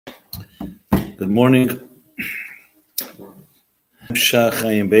Good morning.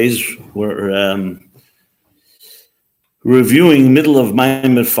 Ayin Beis. We're reviewing middle of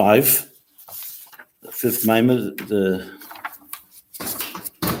Maamar 5, the fifth Maamar,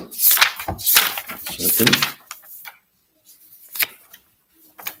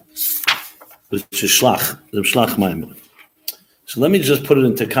 which is the Shlach Maamar. So let me just put it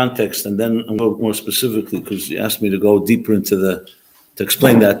into context, and then I'll go more specifically because you asked me to go deeper into to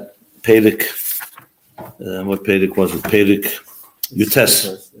explain that Pedic. What Pedic was it? Pedic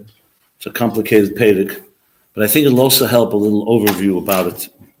Yutes. It's a complicated Pedic, but I think it'll also help a little overview about it.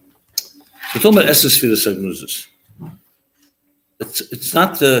 We're talking about Esses Firas Agnuzis. It's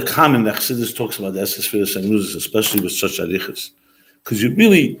not common that Chassidus talks about the Esses Firas Agnuzis, especially with such arichas, because you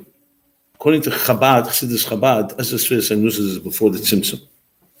really, according to Chabad, Chassidus Chabad, Esses Firas Agnuzis is before the Tzimtzum.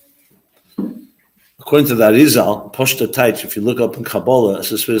 According to the Arizal, Poshta Taich, if you look up in Kabbalah,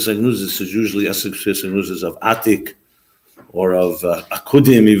 Esses Firas Agnuzis is usually Esses Firas Agnuzis of Atik, or of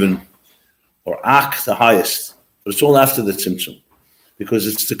Akudim even, or Ak, the highest. But it's all after the Tzimtzum, because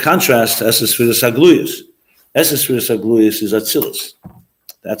it's the contrast to Esses Firas Agluyas. Esses Firas Agluyas is Atzilus.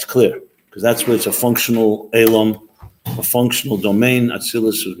 That's clear, because that's where it's a functional Elam, a functional domain.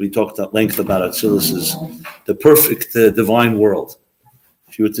 Atzilus, we talked at length about Atzilus, is the perfect divine world.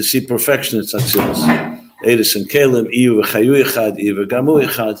 If you were to see perfection, it's Atzilus. Eris and Kalim, Iyu v'chayu echad, Iyu v'gamu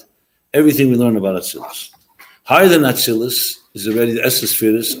echad, everything we learn about Atzilus. Higher than Atzilus is already the Esses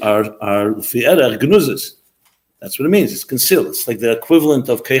Firas are Fi'erach Gnuzis. That's what it means. It's concealed. It's like the equivalent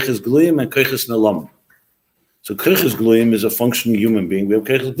of Keiches Gluyim and Keiches Nalam. So Keiches Gluyim is a functioning human being. We have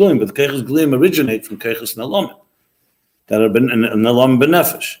Keiches Gluyim, but the Keiches Gluyim originate from Keiches Nalam that are Nalam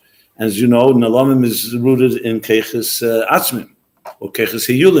Benefesh. As you know, Nalamim is rooted in Keiches Atzmim, or Keiches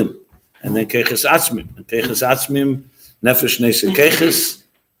Hiyulim, and then Keiches Atzmim. And Keiches Atzmim, Nefesh Nese Keiches,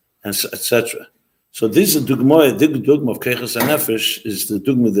 and etc. So this is the dugma of Keiches and Nefesh, is the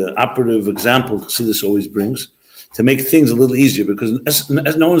dugma, the operative example Chassidus always brings, to make things a little easier, because as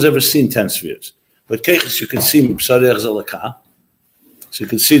no one's ever seen 10 spheres. But Keiches, you can see Psarech Zalakah, so you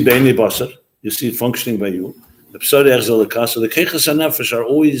can see Be'eni Basar, you see it functioning by you. The Psarech Zalakah, so the Keiches and Nefesh are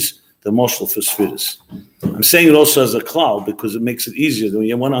always the mashal for spheres. I'm saying it also as a cloud because it makes it easier. When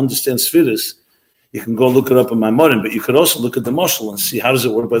you want to understand spheres, you can go look it up in Maamar, but you could also look at the mashal and see how does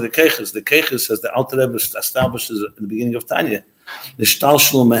it work by the Keiches. The Keiches, as the Alter Rebbe establishes in the beginning of Tanya,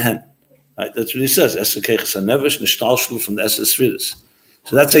 Nishtalshlu Mehen. Right? That's what he says. Esser Keiches and Nevesh, Nishtalshlu from the Esser spheres.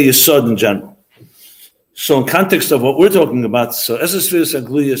 So that's a yesod in general. So in context of what we're talking about, so Esser spheres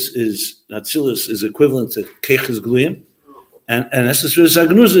Agluyas is Atzilus is equivalent to Keiches Gluyim, and Esser spheres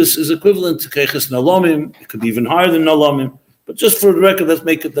Agnuzis is equivalent to Keiches Nalamim. It could be even higher than Nalamim, but just for the record,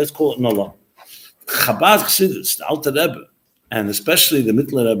 let's call it Nalam. Chabad Chassidus, the Alter Rebbe, and especially the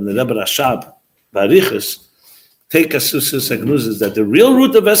Mittler Rebbe, the Rebbe Rashab, Barichas, take Esser spheres Agnuzis that the real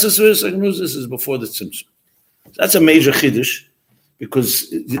root of Esser spheres Agnuzis is before the Tzimtzum. That's a major chiddush, because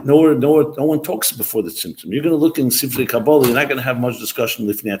no one talks before the Tzimtzum. You're going to look in Sifrei Kabbalah, you're not going to have much discussion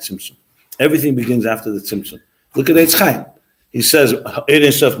lifnei Tzimtzum. Everything begins after the Tzimtzum. Look at Eitz Chaim. He says, it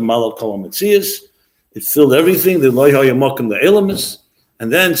filled everything, the loy hayamokim, the elamis,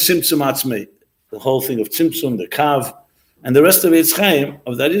 and then Tzimtzum Atzmei, the whole thing of Tzimtzum, the Kav, and the rest of Eitz Chaim,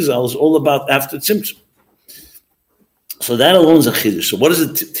 of that Izal, is all about after Tzimtzum. So that alone is a chiddush. So what does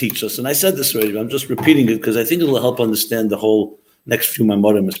it teach us? And I said this already, but I'm just repeating it because I think it will help understand the whole next few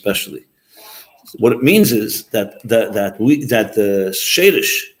Maamorim especially. What it means is that the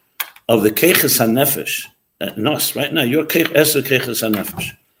sherish of the Keiches HaNefesh, nos, right now, you're Esser Keiches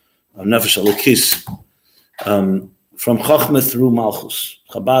HaNefesh, Nefesh Alekis, from Chochmah through Malchus,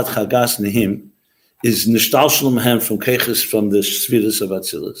 Chabad Chagas Nehim, is Nishtal Shalom Hem from Keiches, from the Spheres of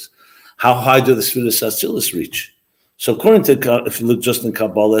Atzilus. How high do the Spheres of Atzilus reach? So according to, if you look just in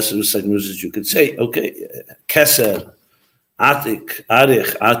Kabbalah, you could say, okay, Keser, Atik,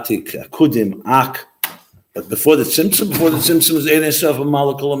 Arich, Atik, Akudim, Ak. But before the Tzimtzum is Ein Esav,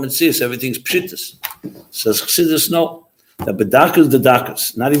 Malakol, Metzias, everything's Pshitas. Says Chassidus, no. That Bedakas, the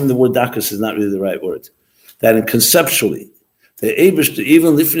Dakas, not even the word Dakas is not really the right word. That in conceptually, the Eibush,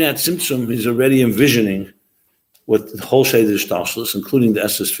 even lifnei at Tzimtzum, he's already envisioning what the whole Sheder is Tashlis, including the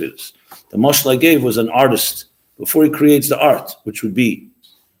Esser spheres. The mashal I gave was an artist, before he creates the art, which would be,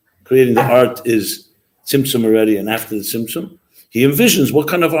 creating the art is Tzimtzum already, and after the Tzimtzum, he envisions what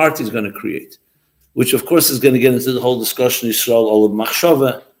kind of art he's going to create, which of course is going to get into the whole discussion, Yisrael, all of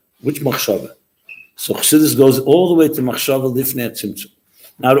Machshava, which Machshava? So Chassidus goes all the way to Machshava Lifnei Tzimtzum.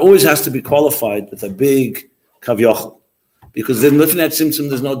 Now it always has to be qualified with a big Kavyachal, because in Lifnei Tzimtzum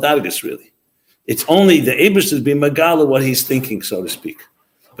there's no Dargas really. It's only the Eibush is being Megala what he's thinking, so to speak.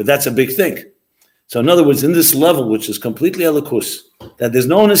 But that's a big thing. So in other words, in this level, which is completely elikus, that there's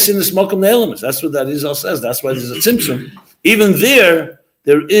no one in this mokum ne'elamus. That's what that Izal says. That's why there's a tzimtzum. Even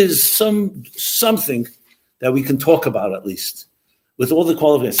there is something that we can talk about at least, with all the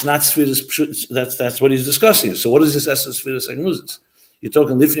qualifications. It's not Sfiras, that's what he's discussing. So what is this Esses Sfiras Agnuzis? You're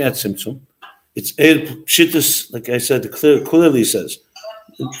talking Lifnei at Tzimtzum. It's Pshittus, like I said, clearly says,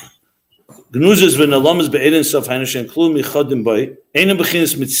 Gnuzis v'nalamas be'edin sof ha'inoshen klum michodim b'ay, einem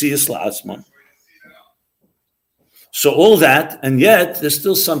bechinis mitzias la'atzman. So all that, and yet there's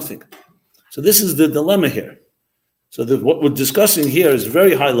still something. So this is the dilemma here. So what we're discussing here is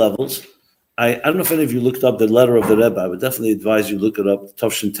very high levels. I don't know if any of you looked up the letter of the Rebbe. I would definitely advise you look it up, the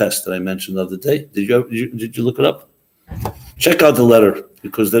Tavshin test that I mentioned the other day. Did you look it up? Check out the letter,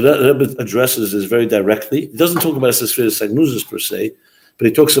 because the Rebbe addresses this very directly. He doesn't talk about Sfiras Agnuzis per se, but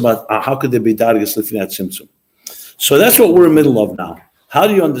he talks about how could there be Dargas Lifnei Tzimtzum. So that's what we're in the middle of now. How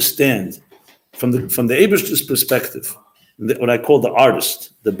do you understand from the Eibishter's perspective, what I call the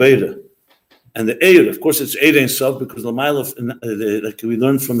artist, the Beira, and the Eir? Of course, it's Eir Ein Sof, because like we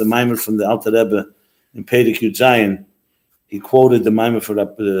learned from the Maamar from the Alter Rebbe in Perek Yud Zayin, he quoted the Maamar for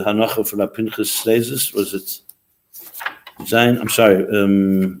Hanocha for Pinchas Reizes. Was it Zayin? I'm sorry,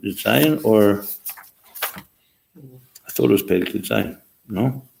 Zayin, or I thought it was Perek Yud Zayin.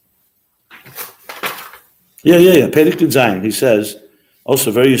 No? Yeah. Perek Yud Zayin. He says,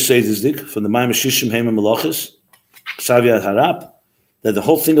 also very Yisaydizik, from the Maamar Shishim Hema Melachis, Ksaviyat Harap, that the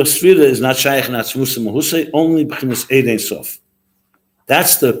whole thing of Sfira is not Shaykh, not Shmusa Mahusay, only B'chinas Eid Ein Sof.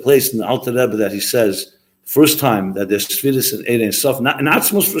 That's the place in the Alter Rebbe that he says, first time that there's Sfiras in Eid Ein Sof, not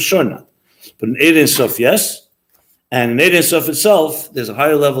Shmus for sure not, but in Eid Ein Sof, yes. And in Eid Ein Sof itself, there's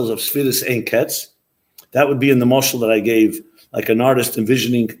higher levels of Sfiras Ein Ketz. That would be in the marshal that I gave, like an artist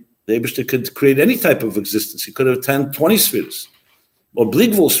envisioning the Eibishter could create any type of existence. He could have 10, 20 Sfiras, or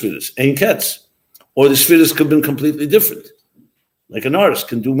Bligvul Sfiras, Ein Ketz. Or the Sfiras could have been completely different. Like an artist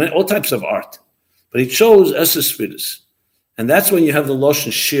can do all types of art. But he chose Esses Sfiras. And that's when you have the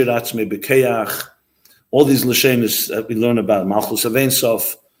Loshen Shir Atzmei B'Keyach, all these Lashenis that we learn about, Malchus of Ein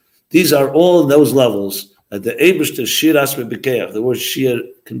Sof. These are all those levels. At the Eibishter Shir Atzmei B'Keyach, the word Shir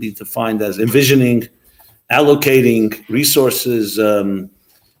can be defined as envisioning, allocating resources.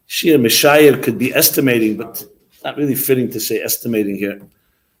 Shir Meshayir could be estimating, but not really fitting to say estimating here.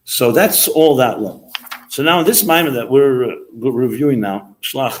 So that's all that level. So now in this Maamar that we're reviewing now,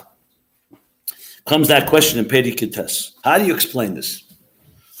 Shlach, comes that question in Perek Yud. How do you explain this?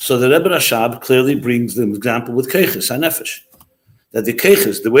 So the Rebbe Rashab clearly brings the example with Keiches, HaNefesh. That the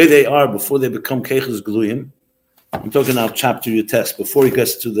Keiches, the way they are before they become Keiches Gluyim, I'm talking now chapter Yud, before he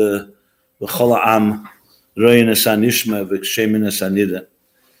gets to the Chol Ha'am, Royin HaSanishma, V'Kshemin HaSanida.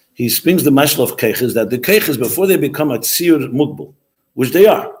 He brings the mashal of Keiches, that the Keiches, before they become a Tzir Mugbal, which they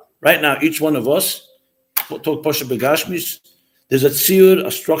are. Right now, each one of us, talk Pasha Begashmis, there's a tziyur,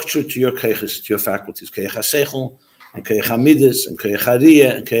 a structure to your keiches, to your faculties, keich ha-seichel, and keich ha-midas, and keich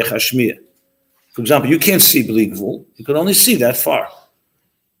ha-riyah, and keich ha-shmiyah. For example, you can't see b'li gvul, you can only see that far.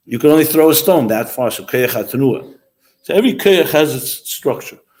 You can only throw a stone that far, so keich ha-tenuah. So every keich has its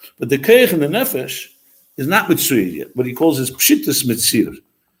structure. But the keich in the nefesh is not mitzuyah yet, what he calls his pshittus mitzir.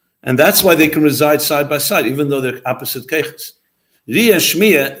 And that's why they can reside side by side, even though they're opposite keiches. Riyah and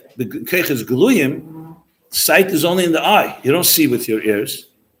shmiyah, the keiches geluyim, sight is only in the eye. You don't see with your ears,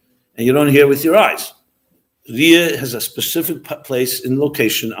 and you don't hear with your eyes. Riyah has a specific place in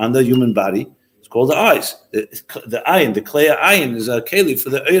location on the human body. It's called the eyes. The ayin, the klei ayin is a keli for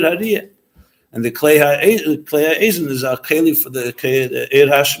the eir hariyah, and the klei ha'ezen is a keli for the eir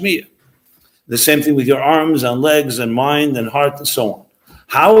hashmiyah. The same thing with your arms and legs and mind and heart and so on.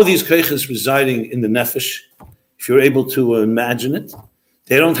 How are these keiches residing in the nefesh? If you're able to imagine it,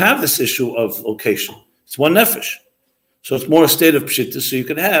 they don't have this issue of location. It's one nefesh. So it's more a state of pshittus, so you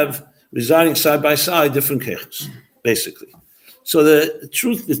can have residing side by side different keiches, basically. So the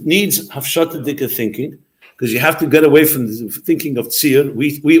truth, it needs hafshata dika thinking, because you have to get away from the thinking of tzir.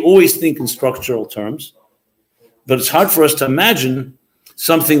 We always think in structural terms, but it's hard for us to imagine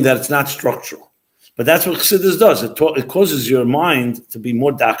something that's not structural. But that's what Chassidus does. It causes your mind to be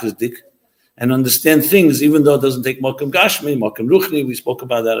more dakazdik and understand things, even though it doesn't take makam gashmi, makam ruchni. We spoke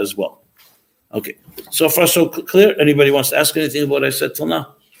about that as well. Okay, so far so clear. Anybody wants to ask anything about what I said till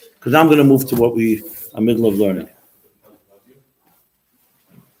now? Because I'm going to move to what we are middle of learning.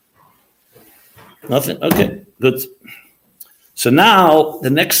 Nothing? Okay, good. So now the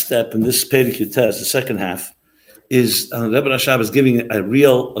next step in this Perek Yud, the second half, is Rebbe Rashab is giving a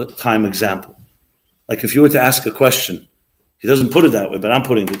real time example. Like if you were to ask a question, he doesn't put it that way, but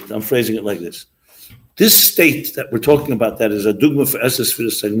I'm phrasing it like this. This state that we're talking about, that is a dugma for Esses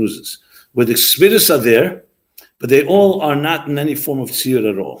Sfiras Agnuzis. where the Sviris are there, but they all are not in any form of tzir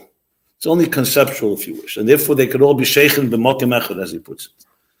at all. It's only conceptual, if you wish, and therefore they could all be sheikhen b'mokem echad, as he puts it.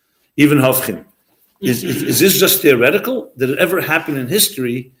 Even Havchin. Is this just theoretical? Did it ever happen in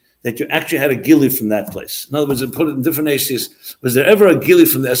history that you actually had a gili from that place? In other words, put it in different areas, was there ever a gili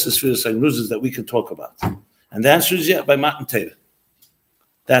from the Esesfiras Agnuzas that we can talk about? And the answer is yeah, by Matan Torah.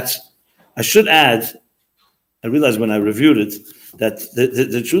 I should add, I realized when I reviewed it, that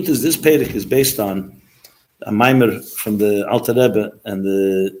the truth is this Perek is based on a Maamar from the Alter Rebbe and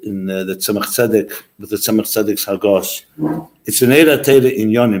the Tzemach Tzedek, with the Tzemach Tzedek's Hagos. It's an Eira Torah in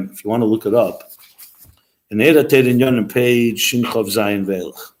Yonim, if you want to look it up. An Eira Torah in Yonim, page Shinchov Zayin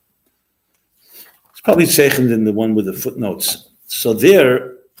Veilch. It's probably second in the one with the footnotes. So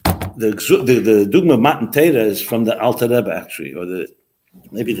there, the Dugma of Matan Torah is from the Alter Rebbe, actually, or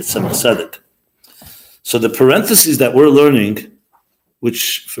maybe the Tzemach Tzedek. So the parentheses that we're learning,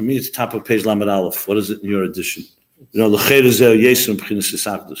 which for me it's top of page Lamed Aleph. What is it in your edition? L'cheir zeh yesem b'chinas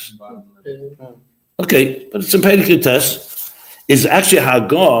hisagdus. Okay, but it's in Perek Test. Is actually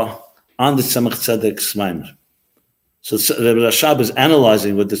Hagah on the Tzemach Tzedek's Maamar. So Rebbe Rashab is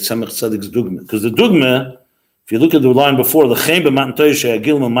analyzing what the Tzemach Tzedek's dugma, because the dugma, if you look at the line before, l'chein b'matan Torah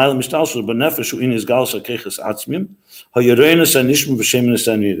she'agil m'mayla mishtalshus b'nefesh u'in izgalus ha'keches atzmim ha'yereinas ha'nishmu v'shemenes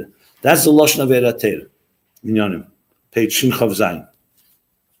ha'nira. That's the lashon of Eira Torah in Yonim, page Shinchov Zayin.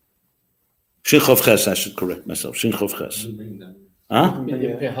 Shinchov Ches, I should correct myself. Shinchov Ches. Huh?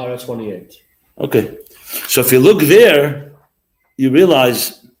 Pehara 28. Okay. So if you look there, you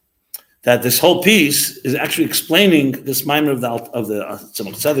realize that this whole piece is actually explaining this Maamar of the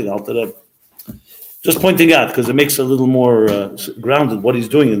Tzemach Tzedek Alter Rebbe. Just pointing out, because it makes it a little more grounded what he's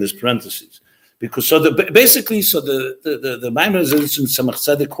doing in this parentheses. Because the Maamar is in Tzemach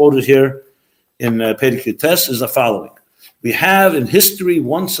Tzedek quoted here in Perek Tes is the following. We have in history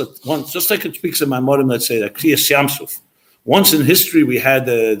once, just like it speaks in Maamorim, let's say, that Kriyas Yamsuf. Once in history, we had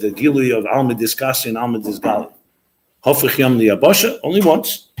the Gilui of Alma Diskasi and Alma Disgali. Hofich Yam Liyabasha, only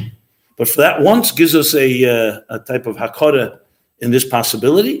once. But for that once gives us a type of hakara in this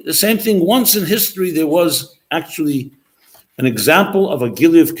possibility. The same thing, once in history, there was actually an example of a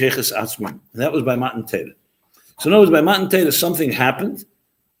Gilui of Keches Atzmim, and that was by Matan Torah. So in other words, by Matan Torah, something happened,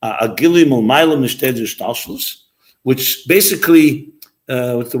 a Gilui Mulmayla Nishteder Shtalshlus, which basically,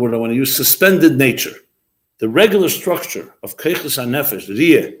 what's the word I want to use? Suspended nature. The regular structure of Keches HaNefesh,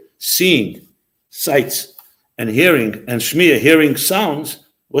 Riyah, seeing, sights, and hearing, and Shmiya, hearing sounds,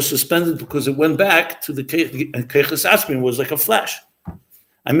 was suspended because it went back to the Keches Atzmim, was like a flash.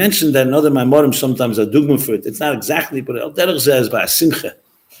 I mentioned that in other Maamorim sometimes a dugma for it. It's not exactly, but El Derech Zeh is by a simcha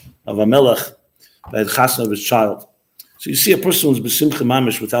of a melech, by the chasna of his child. So you see a person who's b'simcha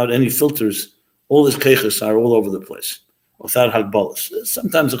mamish without any filters, all his keches are all over the place, without hagbalas.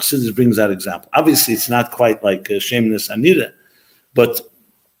 Sometimes Chassidus brings that example. Obviously, it's not quite like Shemenes Anira, but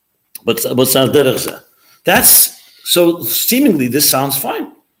that's so seemingly this sounds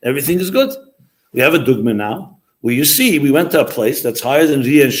fine. Everything is good. We have a dugma now, where you see we went to a place that's higher than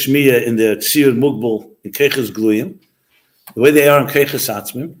Riyah and Shmiya in the Tzir Mugbal in Keches Gluyim, the way they are in Keches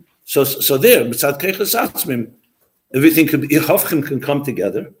Atzmim. So there, besides Keches Atzmim, everything could be, Hofchim can come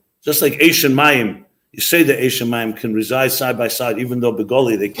together. Just like Eish and Mayim, you say that Eish and Mayim can reside side by side, even though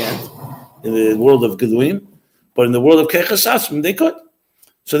Begoli they can't, in the world of Geluim, but in the world of Keches Atzmim they could.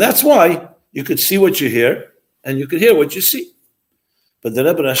 So that's why you could see what you hear, and you could hear what you see. But the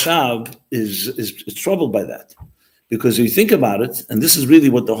Rebbe Rashab is troubled by that. Because if you think about it, and this is really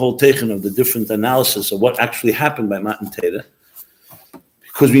what the whole taken of the different analysis of what actually happened by Matan Torah,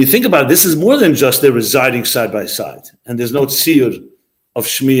 because when you think about it, this is more than just they're residing side by side, and there's no tziyur of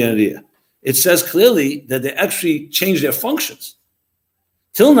Shmiya and Riyah. It says clearly that they actually change their functions.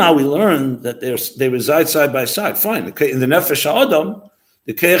 Till now, we learn that they reside side by side. Fine. In the Nefesh HaAdam,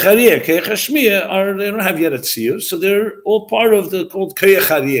 the Keyach HaRiyah, Keyach HaShmiya, they don't have yet a tziyur, so they're all part of the called Keyach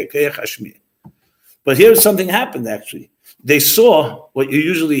HaRiyah, Keyach HaShmiya. But here something happened, actually. They saw what you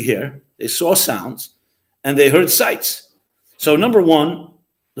usually hear. They saw sounds, and they heard sights. So number one,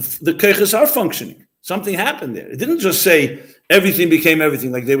 the Keychas are functioning. Something happened there. It didn't just say everything became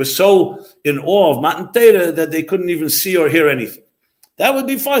everything. Like they were so in awe of Matan Torah that they couldn't even see or hear anything. That would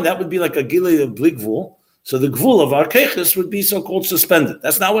be fine. That would be like a Gilei of Bligvul. So the Gvul of our Keychas would be so-called suspended.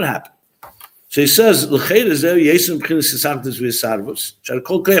 That's not what happened. So he says, so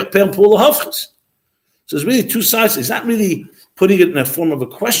there's really two sides. He's not really putting it in a form of a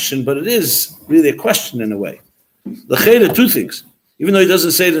question, but it is really a question in a way. L'cheda, two things. Even though he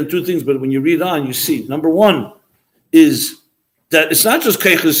doesn't say it in two things, but when you read on, you see. Number one is that it's not just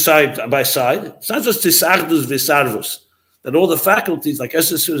keiches side by side. It's not just tisardus v'sarvus. that all the faculties, like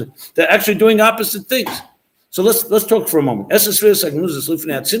Esses, they're actually doing opposite things. So let's talk for a moment. Esses Agnuzis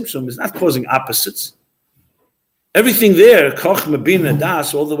Lifnei Tzimtzum is not causing opposites. Everything there, Koch, Mabina,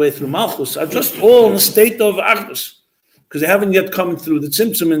 Das, all the way through Malchus, are just all in a state of Achdus, because they haven't yet come through the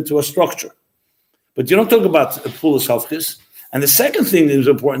Tzimtzum into a structure. But you don't talk about Pulas Hafkis. And the second thing that is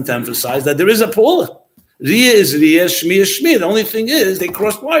important to emphasize, that there is a Pula. Riyah is Riyah, Shmi is Shmi. The only thing is they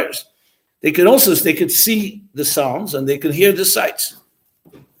crossed wires. They could see the sounds and they could hear the sights.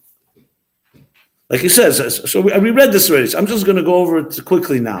 Like he says, so we read this already. So I'm just going to go over it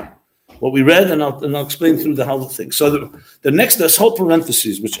quickly now. What we read, and I'll explain through the whole thing. So the next, this whole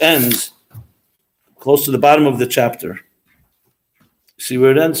parenthesis, which ends close to the bottom of the chapter. See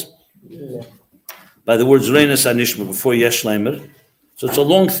where it ends? Yeah. By the words Reinas Anishma before Yesh Leimer. So it's a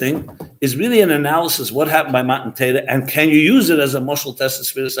long thing. It's really an analysis what happened by Matan Torah, and can you use it as a mashal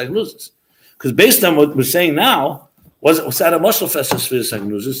testis for the Because based on what we're saying now, was that a mashal testis for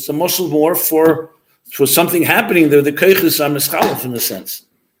the It's a mashal more for something happening there. The keiches are mischalef in a sense.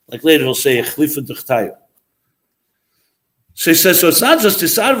 Like later he'll say, Chlifa d'chtayu. So he says, so it's not just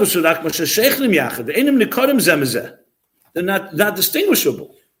tisarvus urak masha sheichlim yachad. The enim nikorim zemezeh. They're not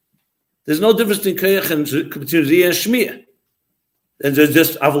distinguishable. There's no difference between Riyah and Shmiyah. And there's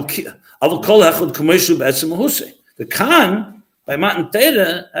just Avul Kol Hechad Kameshu B'etzem Husay. The Khan by Matan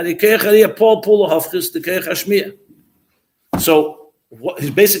Torah had a Keich Riyah Paul Pula Hafchis the Keich Shmiyah. So he's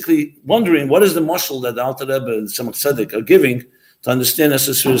basically wondering what is the mashal that the Alter Rebbe and Tzemach Tzedek are giving to understand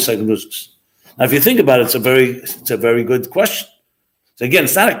Esesirus Hagnuzos. Now, if you think about it, it's a very good question. So again,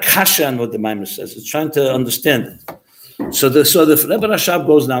 it's not a kasha on what the Maamar says. It's trying to understand it. So the Rebbe Rashab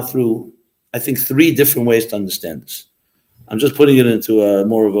goes now through, I think, 3 different ways to understand this. I'm just putting it into a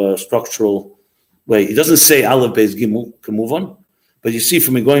more of a structural way. He doesn't say Aleph Beis Gimel can move on, but you see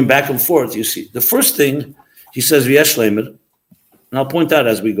from me going back and forth, you see the first thing he says Yesh Leimer, and I'll point out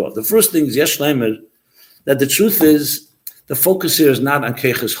as we go. The first thing is Yesh Leimer, that the truth is the focus here is not on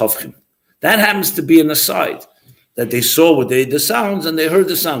Keiches Havchim. That happens to be an aside that they saw the sounds and they heard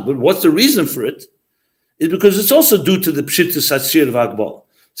the sound. But what's the reason for it? Is because it's also due to the Pshittus Hatzir Vagbal.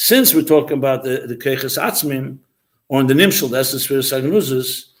 Since we're talking about the Keiches Atzmim, or in the Nimshal, that's the Sfiras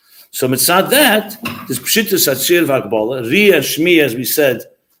Hagnuzos, so mitzad that, this Pshittus Hatzir Vagbal, Riyah and Shmi, as we said,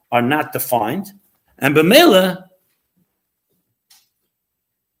 are not defined. And B'mela,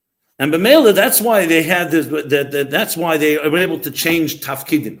 that's why they had this. That's why they were able to change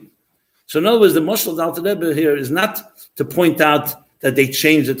tafkidim. So in other words, the mashal of the Alter Rebbe here is not to point out that they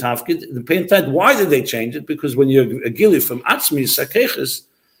changed the tafkid. The point out why did they change it? Because when you're a gili from atzmi sakeches,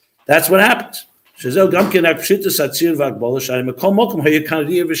 that's what happens. Because at the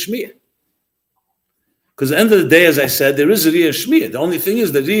end of the day, as I said, there is a riyah shmiyah. The only thing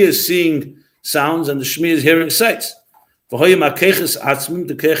is the riyah is seeing sounds and the shmiyah is hearing sights. Okay,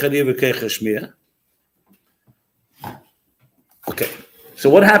 so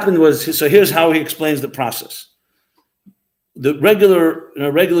what happened was, so here's how he explains the process. In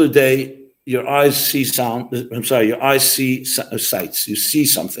a regular day, your eyes see your eyes see sights. You see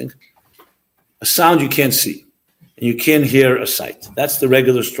something. A sound you can't see. And you can't hear a sight. That's the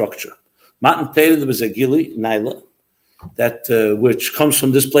regular structure. Matan Torah, there was a gili, naila, that which comes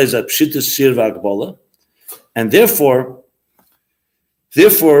from this place at Pshittus Sir Vagbola. And therefore,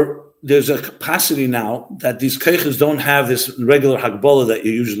 there's a capacity now that these keiches don't have this regular Hagbola that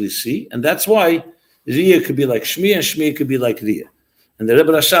you usually see. And that's why Riyah could be like Shmi and Shmi could be like Riyah. And the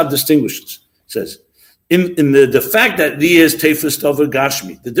Rebbe Rashab distinguishes, says, in the fact that Riyah is Tefus Dover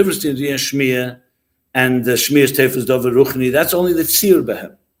Gashmi, the difference between Riyah and Shmiya and the Shmiya is Tefus Dover Ruchni, that's only the Tzir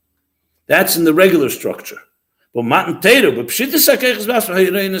Behem. That's in the regular structure. But Matan Torah, but Pshittus HaKeiches Basra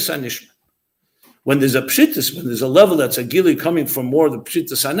Hayreinas HaNishma. When there's a Pshittus, when there's a level that's a Gili coming from more the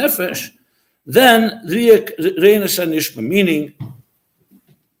Pshittus HaNefesh, then Reinas HaNishma, meaning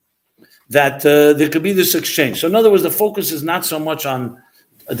that there could be this exchange. So in other words, the focus is not so much on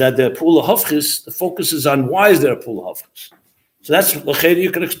that the Pula Hafchis, the focus is on why is there a Pula Hafchis. So that's,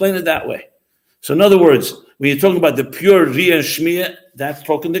 you can explain it that way. So in other words, when you're talking about the pure Riyah and Shmiyah, that's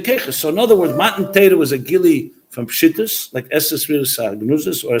talking the Keiches. So in other words, Matan Torah was a Gili from Pshittus, like Esses Riras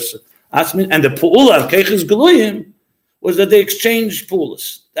Gnuzis or Atzmin, and the Pu'ula, Keiches Geluyim, was that they exchanged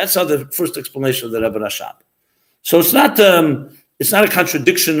Pu'ulas. That's how the first explanation of the Rebbe Rashab. So it's not a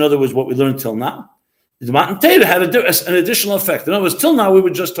contradiction, in other words, what we learned till now. The Matan Torah had an additional effect. In other words, till now we were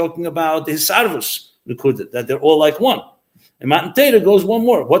just talking about the Hisarvus, that they're all like one. And Matan Torah goes one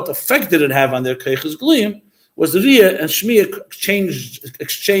more. What effect did it have on their Keiches Geluyim was the Riyah and Shmiyah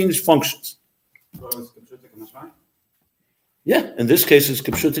exchanged functions. Yeah, in this case it's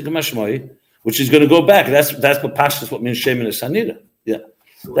Kipshutik Mashmai, which is going to go back. That's what Pashas what means Shemin is Sanira. Yeah,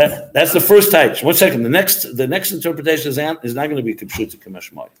 that's the first type. 1 second. The next interpretation is not going to be Kipshuta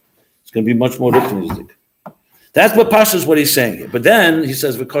Kamashmai. It's going to be much more Ruchnisdik. That's what Pashas what he's saying here. But then he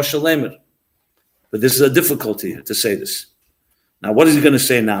says V'kosha Lemer. But this is a difficulty to say this. Now, what is he going to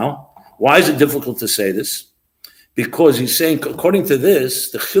say now? Why is it difficult to say this? Because he's saying, according to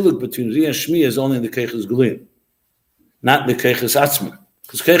this, the chiluk between Riyah and Shmiya is only in the Keiches Guluyim, not the Keiches Atzmim.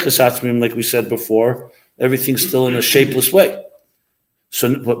 Because Keiches Atzmim, like we said before, everything's still in a shapeless way.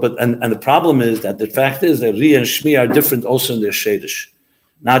 So, but the problem is that the fact is that Riyah and Shmiya are different also in their Shadish,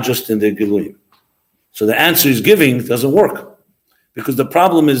 not just in their Guluyim. So the answer he's giving doesn't work. Because the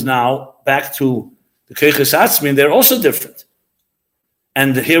problem is now back to the Keiches Atzmim, they're also different.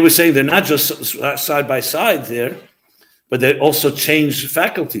 And here we're saying they're not just side by side there, but they also change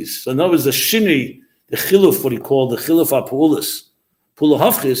faculties. So in other words, the shini, the chiluf, what he called the chiluf ha'pu'ulis, pula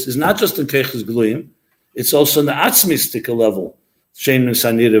hafchis, is not just in Keiches Gluim, it's also in the atzmistika level, shein min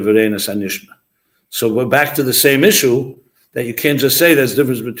sanira v'reina sanishma. So we're back to the same issue, that you can't just say there's a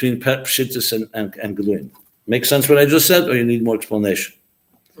difference between pshittis and Gluim. Make sense what I just said, or you need more explanation?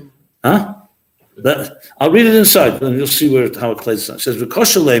 Huh? I'll read it inside, and you'll see how it plays out. It says,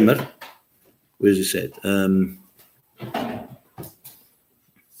 "V'kosha lemer." Where does he say it?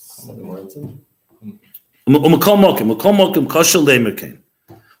 Kosha lemer came.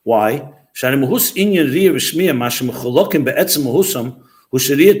 Why? Shani mahus inyan riyah v'shmiya mashem mecholokim be'etzem mahusam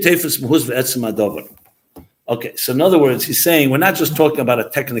hushariya tefes mahus ve'etzem adover. Okay, so in other words, he's saying we're not just talking about a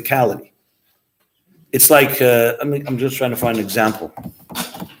technicality. It's like I'm just trying to find an example.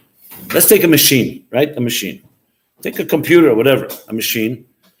 Let's take a machine, right? A machine. Take a computer or whatever, a machine.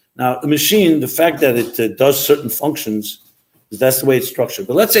 Now, the machine, the fact that it does certain functions, that's the way it's structured.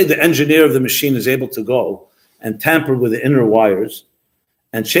 But let's say the engineer of the machine is able to go and tamper with the inner wires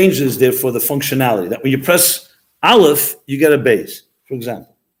and changes, therefore, the functionality. That when you press Aleph, you get a Beis, for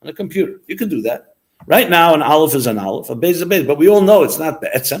example, on a computer. You can do that. Right now, an Aleph is an Aleph, a Beis is a Beis. But we all know it's not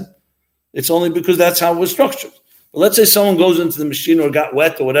Be'etzem. It's only because that's how it was structured. But let's say someone goes into the machine or got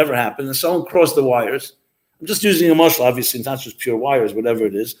wet or whatever happened, and someone crossed the wires. I'm just using a muscle, obviously, it's not just pure wires, whatever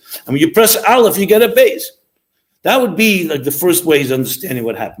it is. And when you press Aleph, you get a Beis. That would be like the first way of understanding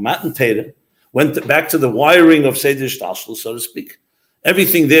what happened. Matan Teda went back to the wiring of Seder Shtashel, so to speak.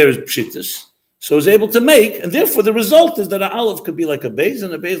 Everything there is Pshittis. So it's able to make, and therefore the result is that an Aleph could be like a Beis,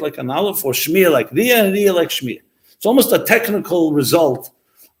 and a Beis like an Aleph, or Shmiya like Riyah, and Riyah like Shmiya. It's almost a technical result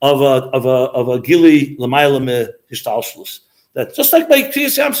of a gili l'mayla hishtalshlus. That just like by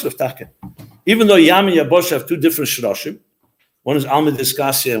Kriyas Yamsuf Taken. Even though Yam and Yabosh have two different shroshim, one is Alma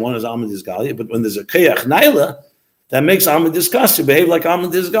Diskasia and one is Alma Disgalia, but when there's a Kayach Naila, that makes Alma Diskasia behave like Alma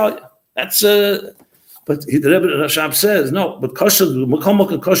Disgalia. That's but the Rebbe Rashab says no. But kosher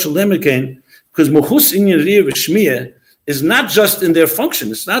Mekomok and kosher lemekain, because Muchus Inyan Riyah v'Shmiya is not just in their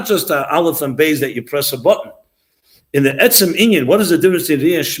function. It's not just a Aleph and Beis that you press a button. In the Etzem Inyan, what is the difference in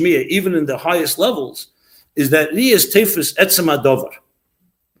Riyah and Shmiya, even in the highest levels, is that Riyah is Tefes Etzem Adover.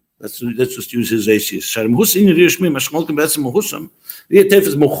 Let's just use his ACS. Sharimuhus Inyan Riyah Shmiya, Mashmolkim Be'etzem Muhusam, Riyah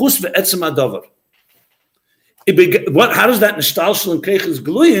Tefes Muchus ve'etzem Adover. How does that Nishtalshel and Keiches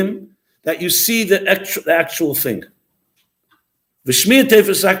Gluyim, that you see the actual thing? V'Shmiya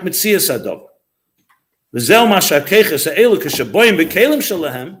Tefes Rak Mitzias Adover. V'zel Masha Keiches Ha'elu Keshaboyim B'Kelim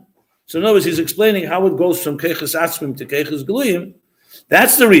Shalahem. So in other words, he's explaining how it goes from Keiches Atzmim to Keiches Gluyim.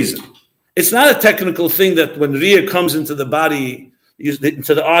 That's the reason. It's not a technical thing that when Riyah comes into the body,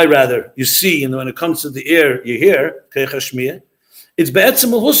 into the eye rather, you see, and when it comes to the ear, you hear, Keiches Shmiya. It's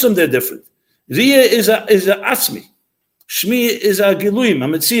Be'etzem Husam, they're different. Riyah is a Atzmi. Shmiya is a Giluyim, a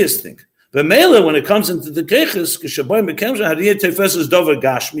Metzias thing. But Mela, when it comes into the Keiches, Keshaboyim B'Kelim Shalahem, Riyah Tefes Dover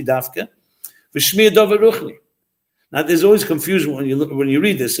Gashmi Dafke, V'Shmiya Dover Ruchni. Now, there's always confusion when you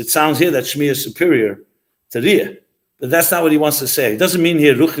read this. It sounds here that Shmiya is superior to Riyah, but that's not what he wants to say. It doesn't mean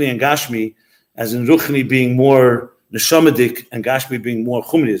here Ruchni and Gashmi, as in Ruchni being more Neshamadik and Gashmi being more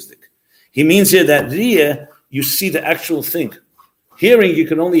Chumriyazdik. He means here that Riyah, you see the actual thing. Hearing, you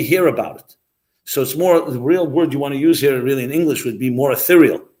can only hear about it. So it's more, the real word you want to use here really in English would be more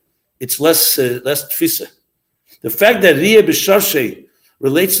ethereal. It's less tfisa. The fact that Riyah b'sharshei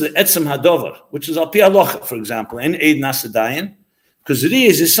relates to the Etzem Hadover, which is Al Pi Halacha, for example, and Eid Nasadayan, because Riyah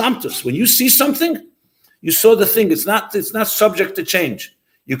is Isamtus. When you see something, you saw the thing. It's not subject to change.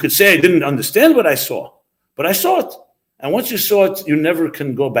 You could say, I didn't understand what I saw, but I saw it. And once you saw it, you never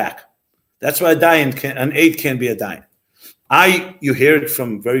can go back. That's why an Eid can be a Dayan. You hear it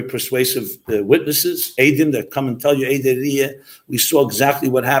from very persuasive witnesses, Eidim that come and tell you, Eid Riyah, we saw exactly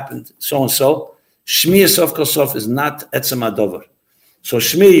what happened, so and so. Shmiya Sof Kosov is not Etzem Hadover. So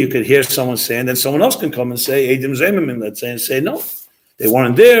Shmi, you could hear someone say, and then someone else can come and say, Eidim Zemimim, let's say, and say, no, they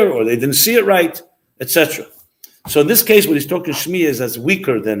weren't there, or they didn't see it right, etc. So in this case, what he's talking Shmi is as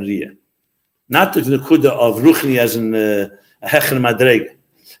weaker than Riyah. Not the Nekuda of Ruchni as in a Hechen Madreg.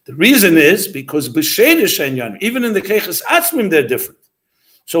 The reason is because B'Sheidish Enyan, even in the Keiches Atzmim, they're different.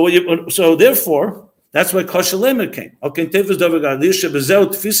 So therefore, that's why Kosher Lemer came. Okay, Tefes Dover Gadisha Bezel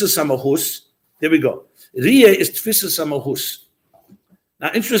Tfisas Samahus. There we go. Riyah is Tfisas Samahus.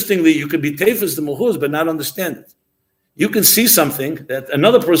 Now, interestingly, you could be Tefes the Mahus, but not understand it. You can see something that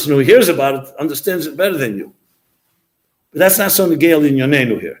another person who hears about it understands it better than you. But that's not so Negel in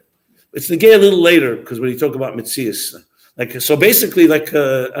Yonenu here. It's Negel a little later, because when you talk about Mitzias. So basically,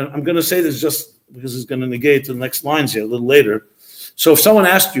 I'm going to say this just because it's going to negate the next lines here a little later. So if someone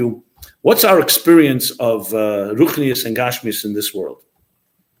asked you, what's our experience of Ruchnius and Gashmis in this world?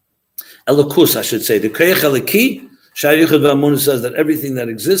 Elokus, I should say. The Keich Eliki, Shai Yichud V'Amun says that everything that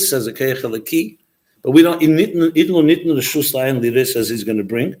exists has a Keich Eliki, but we don't, Idlu Nitnu the Shus Layan Lireh says he's going to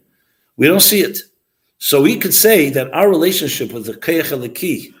bring. We don't see it. So we could say that our relationship with the Keich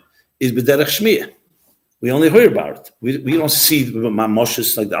Eliki is B'derech Shmiyah. We only hear about it. We don't see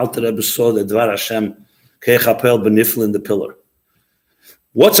Mamoshes like the Alter Rebbe saw the Dvar Hashem, Keich HaPel B'Nifl in the pillar.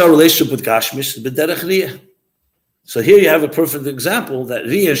 What's our relationship with Gashmish? B'derech Riyah. So here you have a perfect example that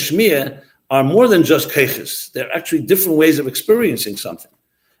Riyah and Shmiyah are more than just Keiches. They're actually different ways of experiencing something.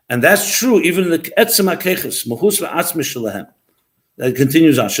 And that's true even in the Etzem HaKeiches, Mahus V'Atzmish Shalahem. That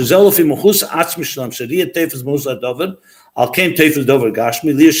continues on. Shezelofi Mahus Atzmish Shalahem, Sheriyah Tefes Mahus HaDover, Al-Kem Tefes Dover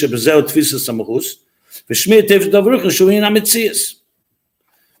Gashmi, Liyah Shebezeo Tfisas HaMahus, V'Shmiyah Tefes Dover Ruchn, Shuyin HaMetzias.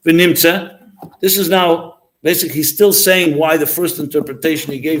 V'Nimtza, this is now, basically, he's still saying why the first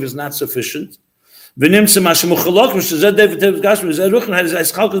interpretation he gave is not sufficient. It's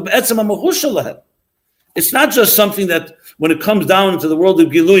not just something that when it comes down into the world of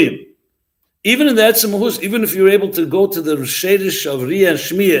Giluyim, even in the Etzem Mahus, even if you're able to go to the Shedish of Riyah and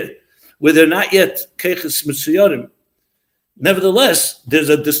Shmiyah, where they're not yet Keiches Mitzuyarim, nevertheless, there's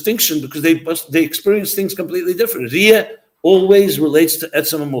a distinction because they experience things completely different. Riyah always relates to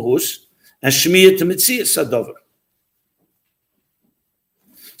Etzem Mahus, and Shmiyah to Mitzias Sadover.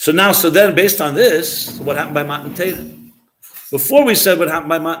 So then based on this, what happened by Matan Torah? Before we said what happened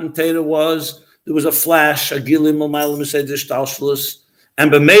by Matan Torah was, there was a flash, a gilim,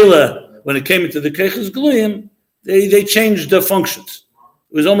 and B'meila, when it came into the Keiches Gluyim, they changed the functions.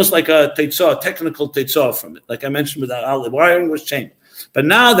 It was almost like a teitzah, a technical teitzah from it. Like I mentioned with the wiring was changed. But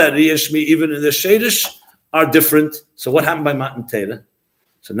now that Riyah Shmi, even in the Shedish, are different. So what happened by Matan Torah?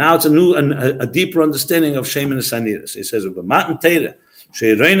 So now it's a deeper understanding of Shemin and Saniras. He says, "But Matan Torah,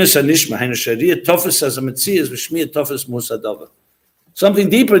 Sheireinus Anishma, Hainu Sharia Tofes as a Metzias, V'Shmiyah Tofes Musadava." Something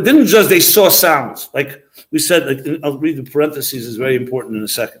deeper. It didn't just they saw sounds. Like we said, I'll read the parentheses. Is very important in a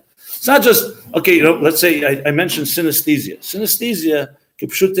second. It's not just okay. Let's say I mentioned synesthesia. Synesthesia,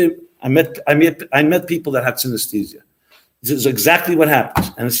 I met people that had synesthesia. This is exactly what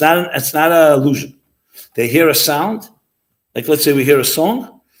happens, and it's not an illusion. They hear a sound. Like let's say we hear a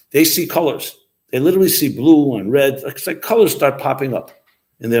song, they see colors. They literally see blue and red. It's like colors start popping up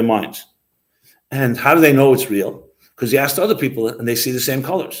in their minds. And how do they know it's real? Because you ask other people and they see the same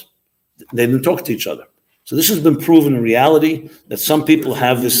colors. They didn't talk to each other. So this has been proven in reality that some people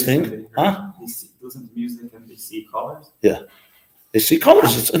have this thing. Huh? They listen to music and they see colors? Yeah. They see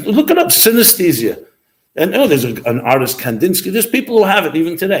colors. Look it up, synesthesia. And there's an artist, Kandinsky. There's people who have it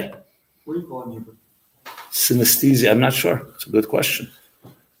even today. What do you call it? Synesthesia, I'm not sure. It's a good question.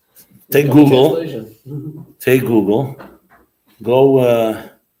 Take Google.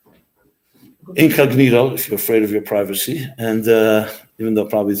 Go incognito if you're afraid of your privacy. And even though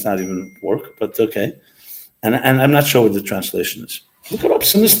probably it's not even work, but okay. And I'm not sure what the translation is. Look it up,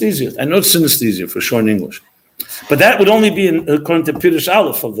 synesthesia. I know it's synesthesia for sure in English. But that would only be according to Pirush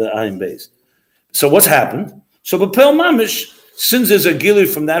Aleph of the Ayin Beis. So what's happened? So B'Pel Mamish, since there's a gili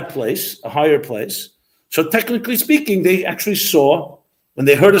from that place, a higher place, so technically speaking, they actually saw, when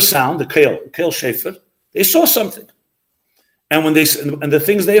they heard a sound, the Keil Shefer, they saw something. And when the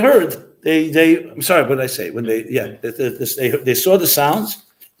things they heard, I'm sorry, what did I say? When they saw the sounds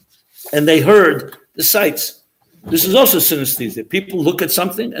and they heard the sights. This is also synesthesia. People look at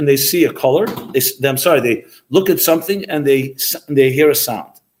something and they see a color. They look at something and they hear a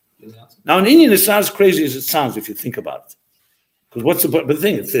sound. Now in Indian, it's not as crazy as it sounds if you think about it. Because what's the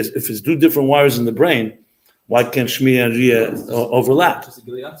thing? If it's two different wires in the brain, why can't Shmi and Riyah overlap?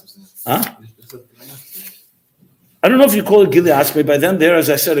 Huh? I don't know if you call it Gilead Asme. By then, as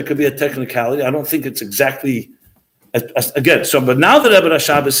I said, it could be a technicality. I don't think it's exactly, again, but now that Rebbe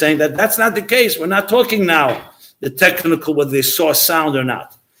Rashab is saying that that's not the case. We're not talking now the technical, whether they saw sound or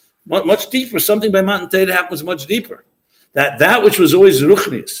not. Much deeper. Something by Matan Torah happens much deeper. That which was always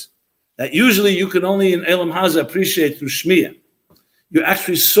ruchnius, that usually you can only in Elam Haza appreciate through Shmiya. You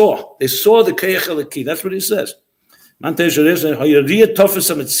actually saw. They saw the Keyach Eliki. That's what he says.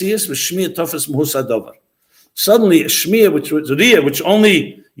 Suddenly, a Shmiya, which was Riyah, which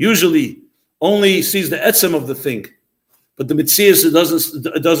usually only sees the etzem of the thing, but the Mitzias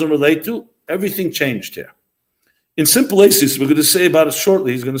it doesn't relate to, everything changed here. In simple basis, we're going to say about it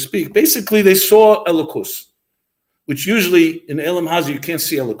shortly, he's going to speak. Basically, they saw Elokus, which usually in Elam Hazi you can't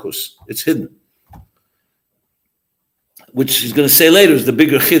see Elokus. It's hidden. Which he's going to say later is the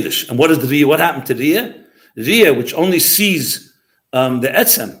bigger Chiddush. And what is the Riyah? What happened to Riyah? Riyah, which only sees the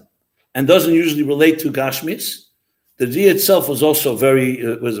etzem and doesn't usually relate to Gashmis. The Riyah itself was also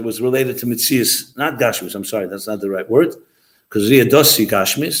was related to Mitzias, not Gashmis, I'm sorry, that's not the right word, because Riyah does see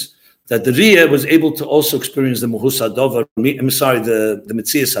Gashmis, that the Riyah was able to also experience the Muhus HaDover, the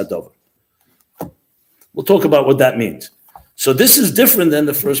Mitzias HaDover. We'll talk about what that means. So this is different than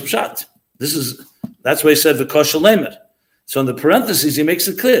the first Pshat. That's why he said V'kosha Lemer. So in the parentheses, he makes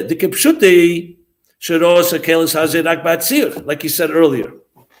it clear. Like he said earlier.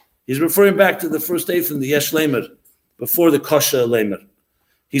 He's referring back to the first eighth in the Yesh Lemer, before the Kosha Lemer.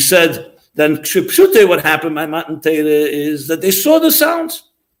 He said, then Kshipshute, what happened by Matan Torah is that they saw the sounds.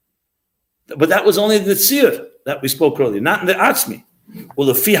 But that was only the Tzir that we spoke earlier, not in the Atzmi. Well,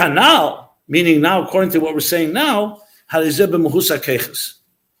 the Fihanal, meaning now, according to what we're saying now, so it's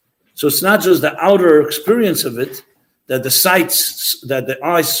not just the outer experience of it, that the sights, that the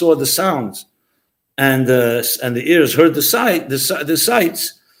eyes saw the sounds, and the ears heard the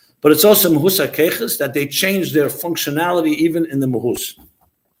sights, but it's also Muhus HaKeches, that they changed their functionality even in the Muhus.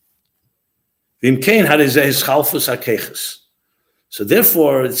 So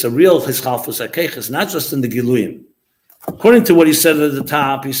therefore, it's a real Hischalfus HaKeches, not just in the Giluyim. According to what he said at the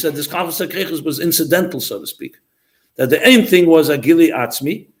top, he said this Hischalfus HaKeches was incidental, so to speak. That the aim thing was a Gili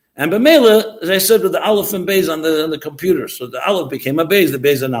Atzmi, and B'Mela, as I said, with the Aleph and Beis on the computer. So the Aleph became a Beis, the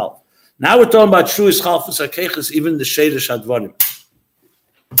Beis an Aleph. Now we're talking about true Hischalfus HaKeches, even the Sheidish HaDvarim.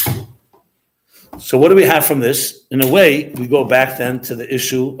 So what do we have from this? In a way, we go back then to the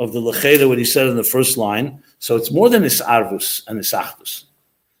issue of the Lecheda, what he said in the first line. So it's more than Isarvus and Isachdus,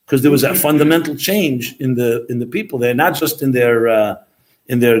 because there was a fundamental change in the people there, not just in their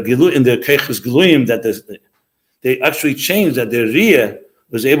Keches Geluyim, that they actually changed, that their Riyah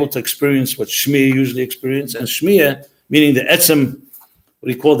was able to experience what Shmiya usually experienced, and Shmiya, meaning the Etzem, what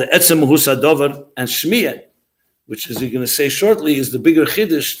he called the Etzem Muhus HaDover, and Shmiya, which, as he's going to say shortly, is the bigger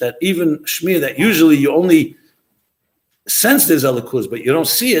Chiddush, that even Shmiya, that usually you only sense there's Elikuz, but you don't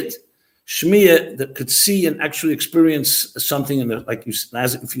see it, Shmiya that could see and actually experience something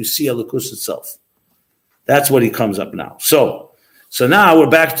as if you see Elikuz itself. That's what he comes up now. So now we're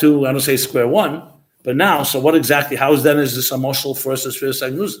back to, I don't say square one, but now, so what exactly, how is this a moshel for Esesfiras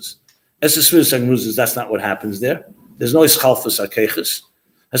Agnuzes? Esesfiras Agnuzes, that's not what happens there. There's no Ischalfus HaKeches.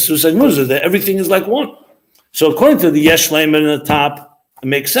 Esesfiras Agnuzes, everything is like one. So according to the Yesh Lemer in the top, it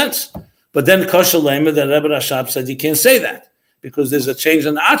makes sense. But then Kosher Lemer, the Rebbe Rashab said you can't say that because there's a change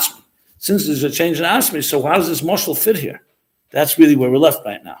in the Atzmi. Since there's a change in the Atzmi, so how does this moshel fit here? That's really where we're left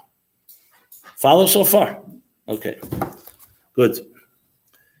right now. Follow so far? Okay, good.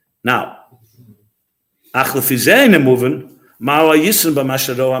 Now, now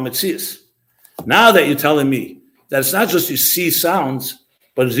that you're telling me that it's not just you see sounds,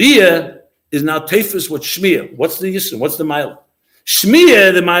 but Riyah is now Tefus with Shmiya. What's the Yisr? What's the Maila?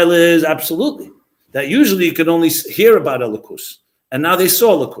 Shmiya, the Maila is absolutely. That usually you could only hear about Elikus. And now they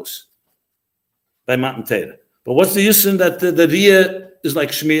saw Elikus by Matan Torah. But what's the Yisr that the Riyah is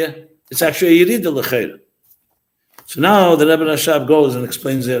like Shmiya? It's actually a Yerida L'Cheira. So now the Rebbe Rashab goes and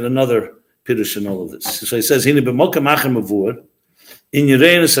explains there another Pirush in all of this. So he says, Hine b'moka machem avur, in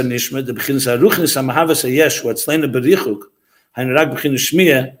Yerenis HaNishma, the B'chinas HaRuchnis HaMahavas HaYesh, Atzleina B'richuk, Hain Rak B'chinas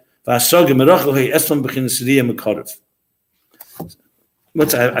Shmiya, I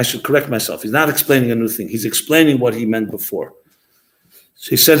should correct myself. He's not explaining a new thing. He's explaining what he meant before.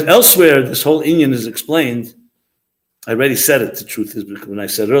 So he says elsewhere, this whole Inyan is explained. I already said it, the truth is, when I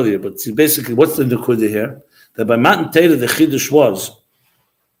said earlier, but basically, what's the Nekuda here? That by Matan Torah, the Chiddush was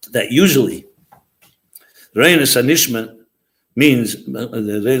that usually, Reinis HaNishma means,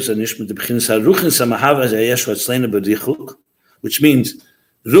 the Reinis HaNishma, the B'chinas HaRuchnis HaMahavas HaYesh Atzleina B'richuk, which means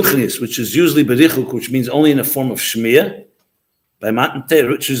Ruchnis, which is usually Berichuk, which means only in a form of Shmiya, by Matan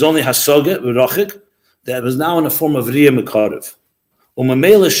Torah, which is only Hasoga, Rochik, that was now in a form of Riyah Mekarev.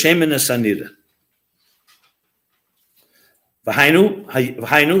 Umamela Shemin Esanira. V'hainu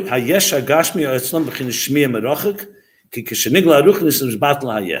hayesh hagashmi ha'etzlam b'chin shmiya merachik ki kishenigla aruchnis is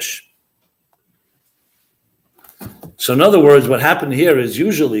batla hayesh. So in other words, what happened here is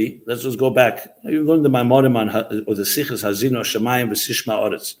usually, let's just go back, you learned the Maamar or the Sichas Hazino Shemayim v'Sishma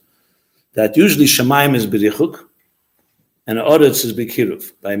Oretz, that usually Shemayim is b'richuk and Oretz is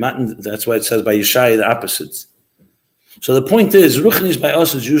b'kiruv. That's why it says by Yeshai the opposites. So the point is, Ruchnis by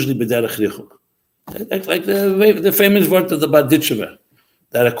us is usually b'derech richuk. Like the famous word of the Baditchever,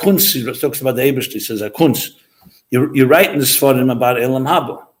 that a kunz, he talks about the Eibishter, he says a kunz. You're writing this for him about Elam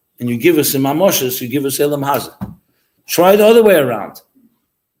Haba, and you give us in Mamoshes, you give us Elam Haza. Try the other way around.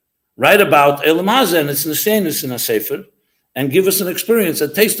 Write about Elam Haza, and it's Nishanis in a Sefer, and give us an experience, a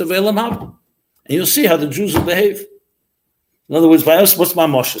taste of Elam Haba. And you'll see how the Jews will behave. In other words, by us, what's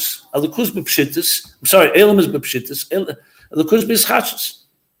Mamoshes? Alikus b'pshittis. I'm sorry, Elam is b'pshittis. Alikus b'schachos.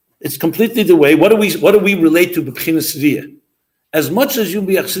 It's completely the way. What do we relate to b'pchinas riyah? As much as you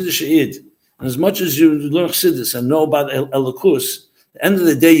be a Chassidish Eid, and as much as you learn Chassidus and know about Elikus, at the end of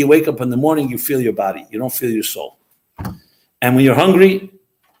the day, you wake up in the morning, you feel your body. You don't feel your soul. And when you're hungry,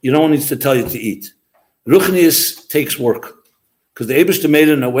 you don't need to tell you to eat. Ruchnius takes work. Because the Eibishter made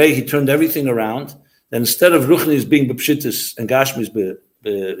it in a way, he turned everything around. Then instead of Ruchnius being b'pshittis and Gashmis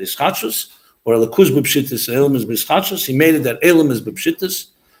b'ischachos, or Elikus b'pshittis and Elam is b'ischachos, he made it that Elam is b'pshittis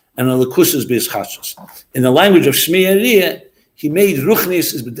and Elikus is b'ischachos. In the language of Shmiya Riyah, he made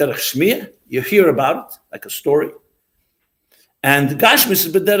Ruchnius is b'derech Shmiya. You hear about it, like a story. And Gashmis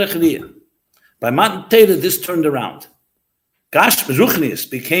is b'derech Riyah. By Matan Torah, this turned around. Gashmis, Ruchnius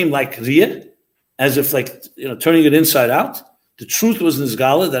became like Riyah, as if turning it inside out. The truth was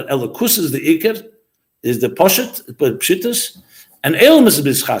Nizgala, that Elikus is the Iker, is the Poshet, Pshitas, and Elam is the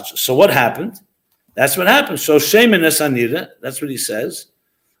B'schachos. So what happened? That's what happened. So Shem and Esanira, that's what he says.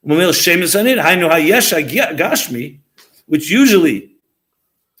 Shem and Esanira, Hainu Hayesh Gashmi, which usually,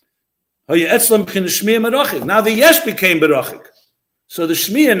 now the Yesh became Berachik. So the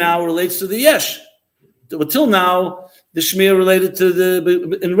Shmiya now relates to the Yesh. Until now, the Shmiya related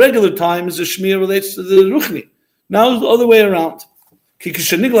to in regular times, the Shmiya relates to the Ruchni. Now it's the other way around.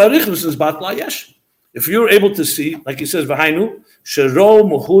 If you're able to see, like he says, V'hainu, Shero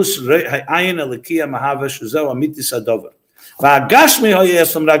Muhus Ayin Elikia Mahava Shuzau Amitis Adover. V'agashmi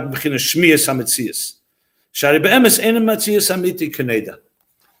Hayesam Rak B'china Shmiyas HaMetzias. Shari Be'emes Enem Metzias Amiti Kaneda.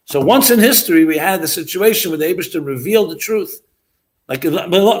 So once in history, we had the situation where the Eibishter revealed the truth. Like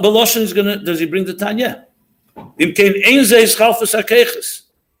Beloshin is does he bring the Tanya?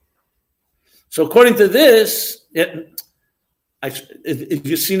 So according to this, if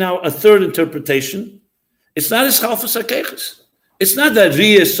you see now a third interpretation, it's not as Chalfas HaKeches. It's not that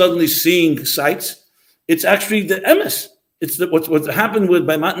Riyah is suddenly seeing sights. It's actually the Emes. It's what happened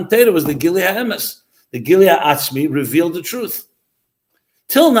by Matan Torah was the Gilui HaEmes. The Gilui HaAtzmi revealed the truth.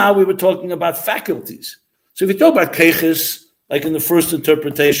 Till now, we were talking about faculties. So if you talk about Keches, like in the first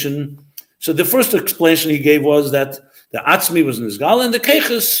interpretation, so the first explanation he gave was that the Atzmi was Nizgal, and the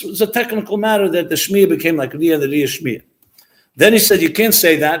Keches was a technical matter that the Shmiya became like Riyah and the Riyah Shmiya. Then he said, you can't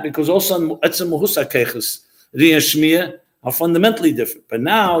say that because also Etzem Muhusa Keches, Riyah and Shmiya are fundamentally different. But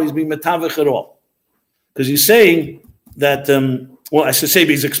now he's being metavich at all. Because he's saying that, I should say,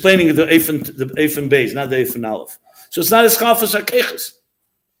 he's explaining the Eifin Beis, not the Eifin Aleph. So it's not as Chalfas HaKeches.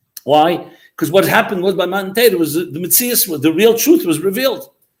 Why? Because what happened was by Matan Torah was the Metzias, the real truth was revealed.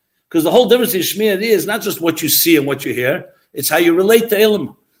 Because the whole difference in Shmiya is not just what you see and what you hear, it's how you relate to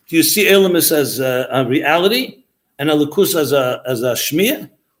Elam. Do you see Elam as a reality and Elikus as a Shmiya?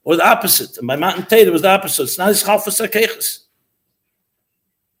 Or the opposite? And by Matan Torah it was the opposite. It's not as Chalfas HaKeches.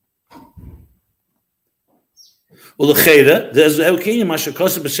 Well, the Cheda, there's the Elkinim,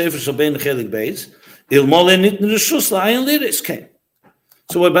 Mashakosa B'Sefer Sobein Chelik Beis, Ilmole Nitn Rishus La'ayin Liris came.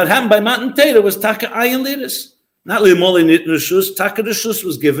 So what happened by Matan Torah was Taka Ayin Liris. Not Ilmole Nitn Rishus, Taka Rishus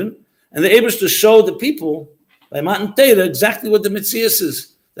was given, and the Eibishter showed the people by Matan Torah exactly what the Metzias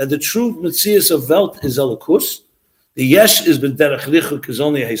is. That the true Metzias of Welt is Elikus, the Yesh is B'derech Richuk is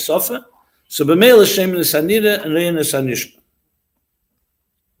only a Heisofa, so B'meil Hashem Nesanira and Re'en Nesanishma.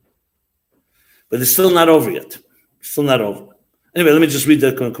 But it's still not over yet. Still not over. Anyway, let me just read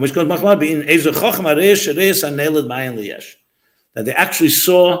that. That they actually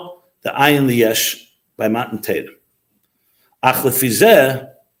saw the Ayin Liyesh by Matan Torah.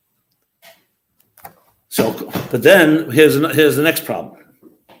 So, but then here's the next problem.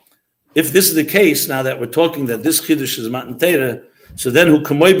 If this is the case, now that we're talking that this Chiddush is Matan Torah, so then who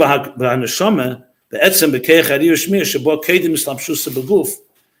kamoy b'haneshama be'etzem b'keich hariyah shmir shebo kedim islapshusa b'guf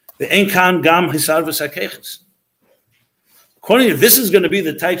ve'en kan gam hisarvus hakeches. According to this is going to be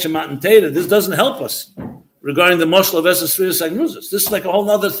the Taich of Matan Torah, this doesn't help us. regarding the Moshel of Esses Sfiris Agnuzis. This is like a whole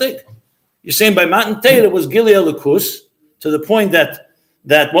other thing. You're saying by Matan Torah was Gilead Lakus to the point that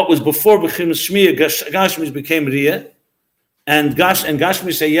what was before B'chinas Shmiya, Gashmis became Riyah, and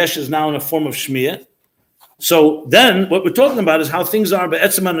Gashmis Yesh is now in a form of Shmiya. So then what we're talking about is how things are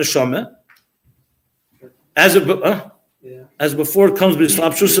Be'etzem HaNeshama, as before it comes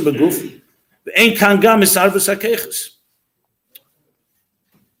B'Islam Shusa B'Guf, Ein Kan Gam Misarvus HaKeiches.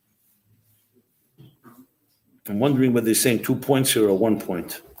 I'm wondering whether they're saying 2 points here or 1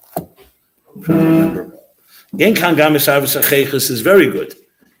 point. I'm trying to remember. Ein Kan Gam Misarvus HaKeiches is very good,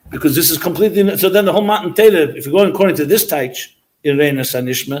 because this is completely, so then the whole Matan Torah, if you're going according to this taich, in Reina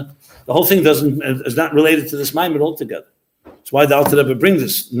Sanishma, the whole thing is not related to this Maamar altogether. That's why the Alter Rebbe brings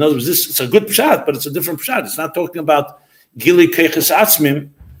this. In other words, it's a good pshat, but it's a different pshat. It's not talking about Gili Keiches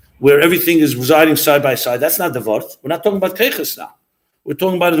Atzmim, where everything is residing side by side. That's not the Vort. We're not talking about Keiches now. We're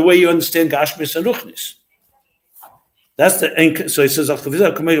talking about the way you understand Gashmis and Ruchnis. That's the, so he says, in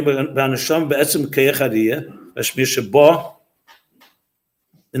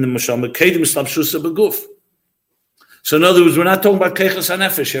the Masham, Kedim Islam Shusa Beguf. So in other words, we're not talking about Keiches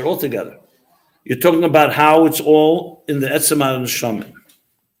HaNefesh here altogether. You're talking about how it's all in the Etzem HaNeshama,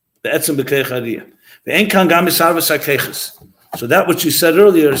 the Etzem B'Keich Hariyah. Ve'en kan gam Sarvas HaKeiches. So that which you said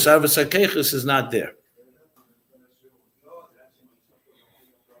earlier, Sarvas HaKeiches, is not there.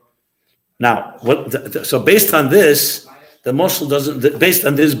 Now, so based on this, the Moshel doesn't, based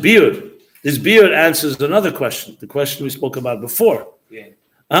on this beard answers another question, the question we spoke about before. Yeah.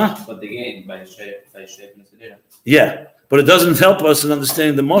 Huh? But the gain by shaping the. Yeah, but it doesn't help us in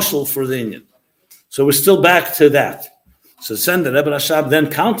understanding the Moshel for the Inyan. So we're still back to that. So then the Rebbe Rashab then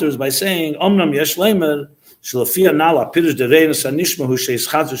counters by saying, Omnam yesh leimer, shlafia nala, pirish de reinas anishma hu sheis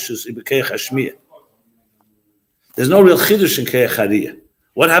chazushus ibekei hashmiya. There's no real chidush in Keich Hariyah.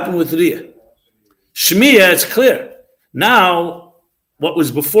 What happened with Riyah? Shmiya, it's clear. Now, what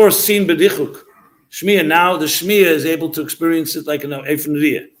was before seen b'dichuk, Shmiya, now the Shmiya is able to experience it like an Eifin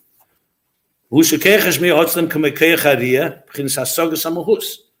Riyah.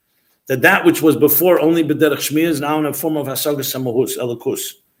 That which was before only b'derech Shmiya is now in a form of hasagas hamahus,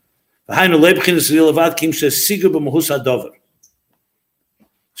 elikus.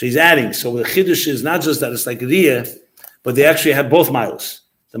 So he's adding. So the chiddush is not just that it's like Riyah, but they actually have both miles.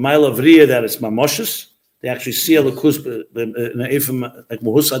 The mile of Riyah that it's mamoshes, they actually see elikus in a eifim like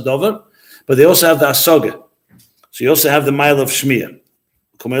mahus hadover, but they also have the hasaga. So you also have the mile of Shmiya.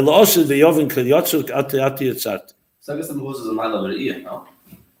 Sagas Hamahus is a mile of Riyah, no?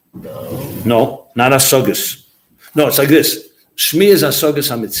 No, not Asogas. No, it's like this. Shmi is Asogas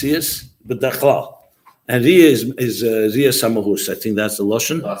HaMetzias, but Dachlal. And Riyah is Riyah Samahus. I think that's the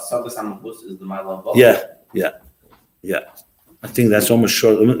Lashon. Asogas HaMahus is the mile of both. Yeah. I think that's almost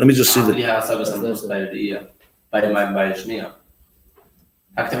short. Let me just see the. Yeah, Asogas HaMahus by Riyah. By Shmiya.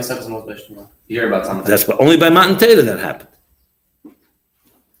 How can I say Asogas by Shmiya? You hear about something. That's only by Matan Torah that happened.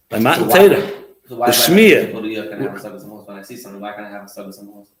 By Matan Torah. So why the Shmiya. Can I have Asogas HaMahus when I see something? Why can't I have Asogas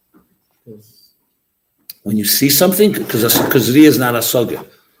HaMahus? When you see something, because Riyah is not Asoga.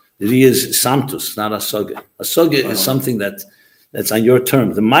 Riyah is Samtus, not Asoga. Asoga is something that's on your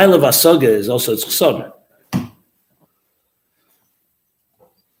term. The mile of Asoga is also its Chsor.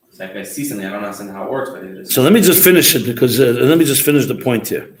 It's like I see something, I don't understand how it works, but it is. So let me just finish it, because let me just finish the point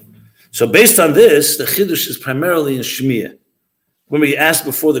here. So based on this, the Chiddush is primarily in Shmiya. When we asked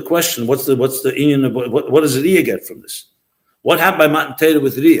before the question, what's the Inyan of what does Riyah get from this? What happened by Matan Torah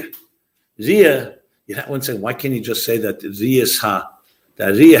with Riyah? Riyah, you have one saying, why can't you just say that Riyah is that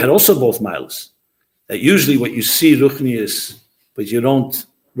Riyah had also both miles? That usually what you see Ruchni is, but you don't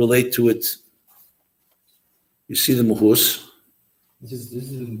relate to it. You see the Muhus. This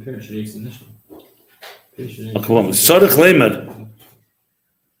is in Perish's initial.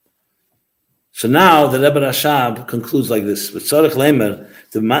 So now the Rebbe Rashab concludes like this: with Tzarech Leimer,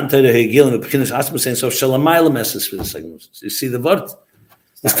 the Matan Torah Hegilim, the Bekinas Asma saying, so Shalamayla messes for the segments. You see the word?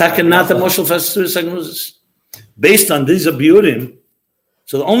 It's taken not the Moshel Festus segments. Based on these abiurim,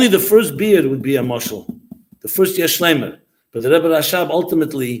 so only the first beard would be a Moshel, the first Yesh Leimer. But the Rebbe Rashab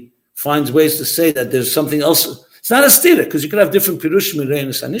ultimately finds ways to say that there's something else. It's not a stira, because you could have different pirushim in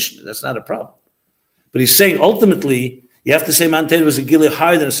Reinas Anishma. That's not a problem. But he's saying ultimately, you have to say Matan Torah was a gili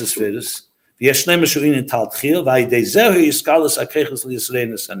higher than a Sisferis. So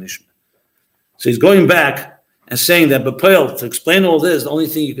he's going back and saying that B'Poel, to explain all this, the only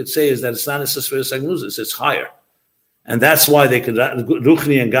thing you could say is that it's not a Sisferis Agnuzis, it's higher. And that's why they could,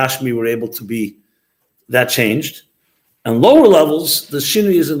 Ruchni and Gashmi were able to be that changed. And lower levels, the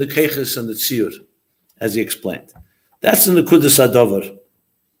Shinui is in the Keiches and the Tziyur, as he explained. That's in the Kudas Adover.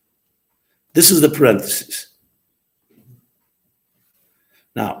 This is the parenthesis.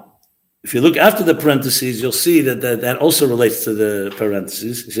 Now, if you look after the parentheses, you'll see that also relates to the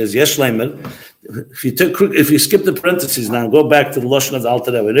parentheses. It says Yesh Leimer. If you skip the parentheses now, go back to the Lashon of the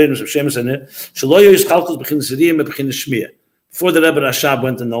Alter Rebbe. Before the Rebbe Rashab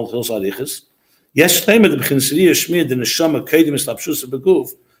went in the Hills Arichas, Yesh Leimer the Bechin Siriyah Shmir the Neshama Kedim Eslapshus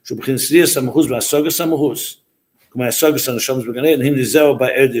Beguf Shu Bechin Siriyah Samahus V'Asogas Samahus Kuma Asogas Neshamos Beganei and Hin Nizeo by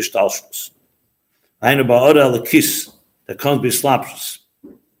Erdish Talshus. Ayin Ba'ora Lekis that comes be Slapshus.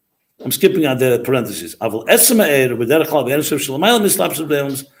 I'm skipping out the parentheses. Avol etzema eir b'derech kol b'erev shelamayla mislapshus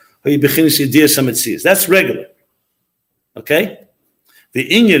b'elams hoyi bechinis yediyas hametzias. That's regular. Okay? The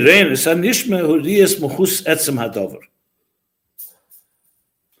inyan rein is hanishme huriyas muchus etzem hadover.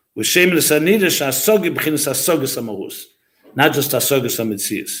 V'shem l'sanidish hasogi bechinis hasogas hamahus, not just hasogas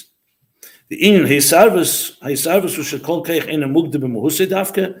hametzias. The inyan heisarvus v'shekol keich ina mugde b'muhusei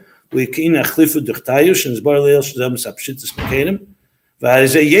davke v'yikin achlifu duchtayush and zbar leil shezem sapshitis mekenim.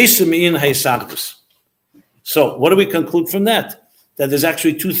 So what do we conclude from that? That there's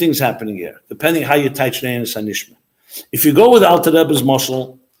actually two things happening here, depending how you teach Nein and Sanishma. If you go with Alter Rebbe's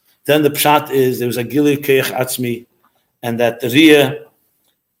Moshel, then the pshat is there was a Gili Keich Atzmi, and that the Riyah,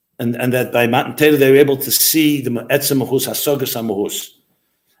 and that by Matan Torah they were able to see the Etzem Mahus, Hasogas HaMahus.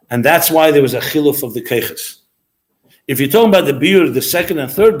 And that's why there was a Chiluf of the Keiches. If you're talking about the beer, the second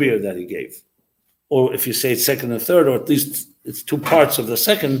and third beer that he gave, or if you say it's second and third, or at least it's two parts of the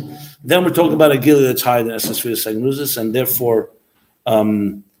second, then we're talking about a gili that's higher than Esesfir Sagnuzis, and therefore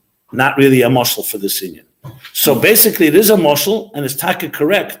not really a moshel for this Inyan. So basically it is a moshel, and it's taka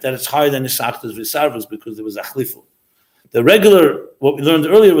correct that it's higher than Isachtas V'Sarvas because there was a chlifu. The regular, what we learned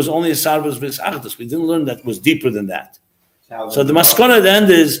earlier was only Isarvas V'Sachtas. We didn't learn that it was deeper than that. So the maskana at the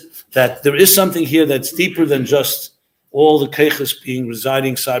end is that there is something here that's deeper than just all the keiches being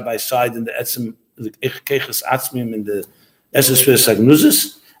residing side by side in the etzim, the keiches atzmim in the Esesfir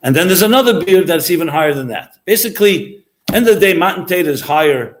Sagnuzis, and then there's another beer that's even higher than that. Basically, end of the day, Matan Torah is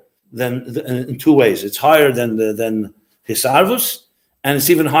higher than in two ways. It's higher than Hisarvus, and it's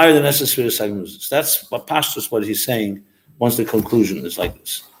even higher than Esesfir Sagnuzis. That's what Pashtus, what he's saying once the conclusion is like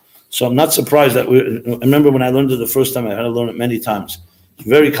this. So I'm not surprised that I remember when I learned it the first time, I had to learn it many times. It's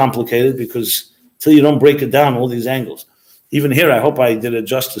very complicated because until you don't break it down, all these angles. Even here, I hope I did a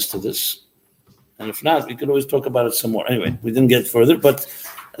justice to this. And if not, we could always talk about it some more. Anyway, we didn't get further, but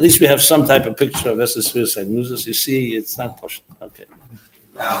at least we have some type of picture of Esesfir Sagnuzis. You see, it's not pushed. Okay.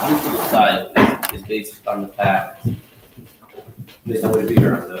 Now, one side is based on the fact, based on what we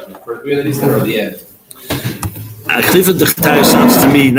hear on the first beer that he said or the end. Sounds to me